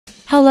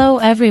Hello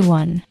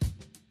everyone.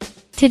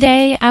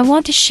 Today I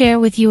want to share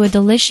with you a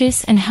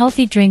delicious and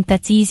healthy drink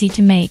that's easy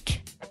to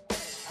make.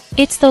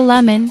 It's the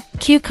lemon,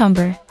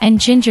 cucumber, and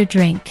ginger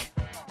drink.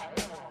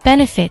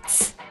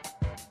 Benefits.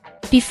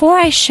 Before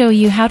I show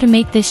you how to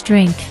make this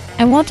drink,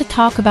 I want to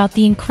talk about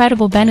the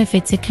incredible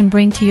benefits it can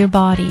bring to your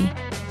body.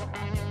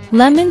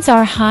 Lemons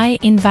are high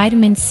in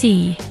vitamin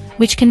C,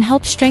 which can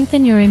help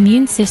strengthen your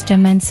immune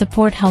system and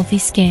support healthy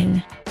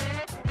skin.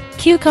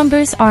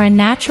 Cucumbers are a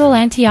natural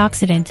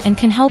antioxidant and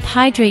can help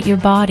hydrate your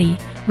body,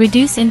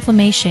 reduce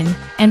inflammation,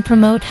 and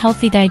promote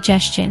healthy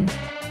digestion.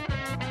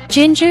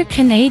 Ginger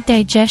can aid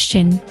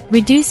digestion,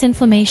 reduce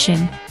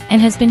inflammation,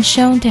 and has been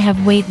shown to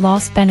have weight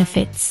loss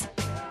benefits.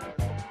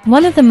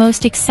 One of the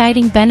most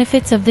exciting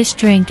benefits of this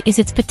drink is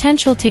its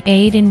potential to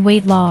aid in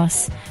weight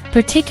loss,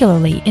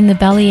 particularly in the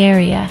belly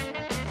area.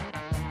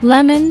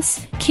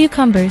 Lemons,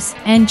 cucumbers,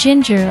 and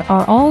ginger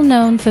are all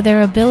known for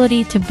their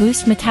ability to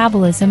boost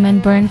metabolism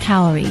and burn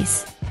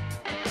calories.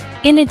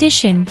 In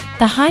addition,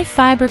 the high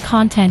fiber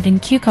content in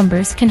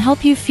cucumbers can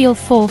help you feel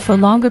full for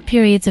longer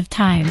periods of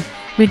time,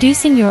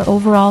 reducing your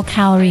overall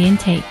calorie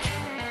intake.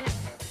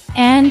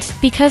 And,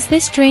 because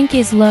this drink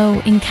is low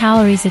in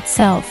calories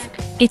itself,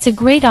 it's a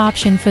great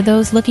option for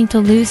those looking to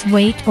lose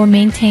weight or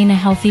maintain a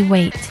healthy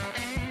weight.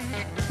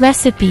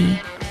 Recipe.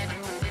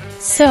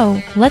 So,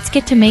 let's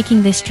get to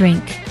making this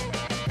drink.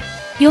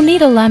 You'll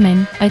need a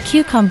lemon, a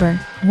cucumber,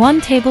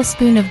 1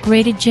 tablespoon of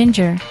grated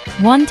ginger,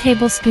 1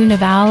 tablespoon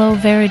of aloe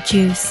vera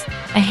juice,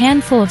 a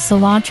handful of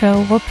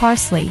cilantro or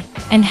parsley,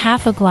 and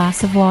half a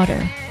glass of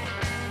water.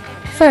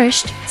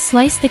 First,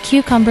 slice the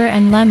cucumber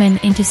and lemon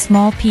into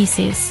small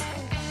pieces.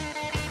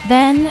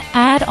 Then,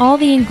 add all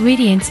the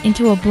ingredients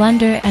into a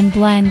blender and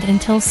blend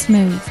until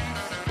smooth.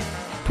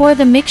 Pour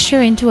the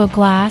mixture into a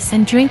glass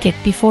and drink it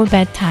before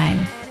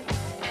bedtime.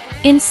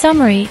 In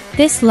summary,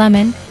 this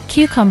lemon,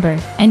 cucumber,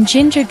 and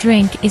ginger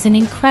drink is an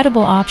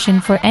incredible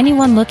option for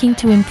anyone looking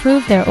to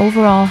improve their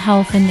overall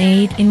health and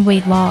aid in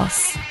weight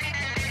loss.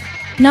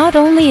 Not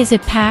only is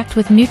it packed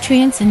with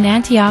nutrients and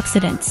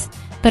antioxidants,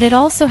 but it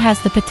also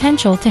has the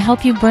potential to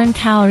help you burn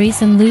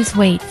calories and lose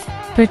weight,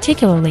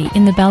 particularly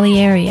in the belly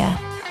area.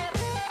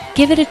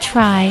 Give it a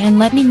try and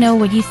let me know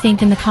what you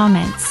think in the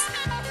comments.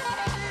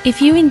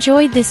 If you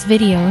enjoyed this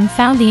video and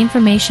found the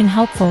information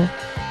helpful,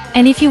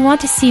 and if you want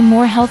to see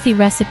more healthy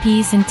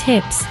recipes and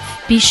tips,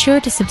 be sure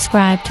to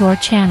subscribe to our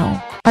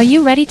channel. Are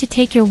you ready to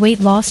take your weight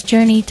loss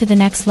journey to the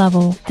next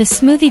level? The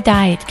smoothie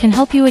diet can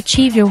help you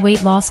achieve your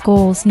weight loss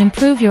goals and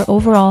improve your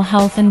overall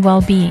health and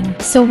well-being.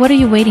 So what are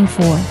you waiting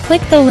for?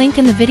 Click the link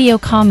in the video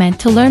comment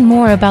to learn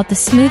more about the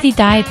smoothie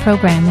diet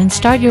program and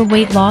start your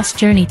weight loss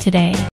journey today.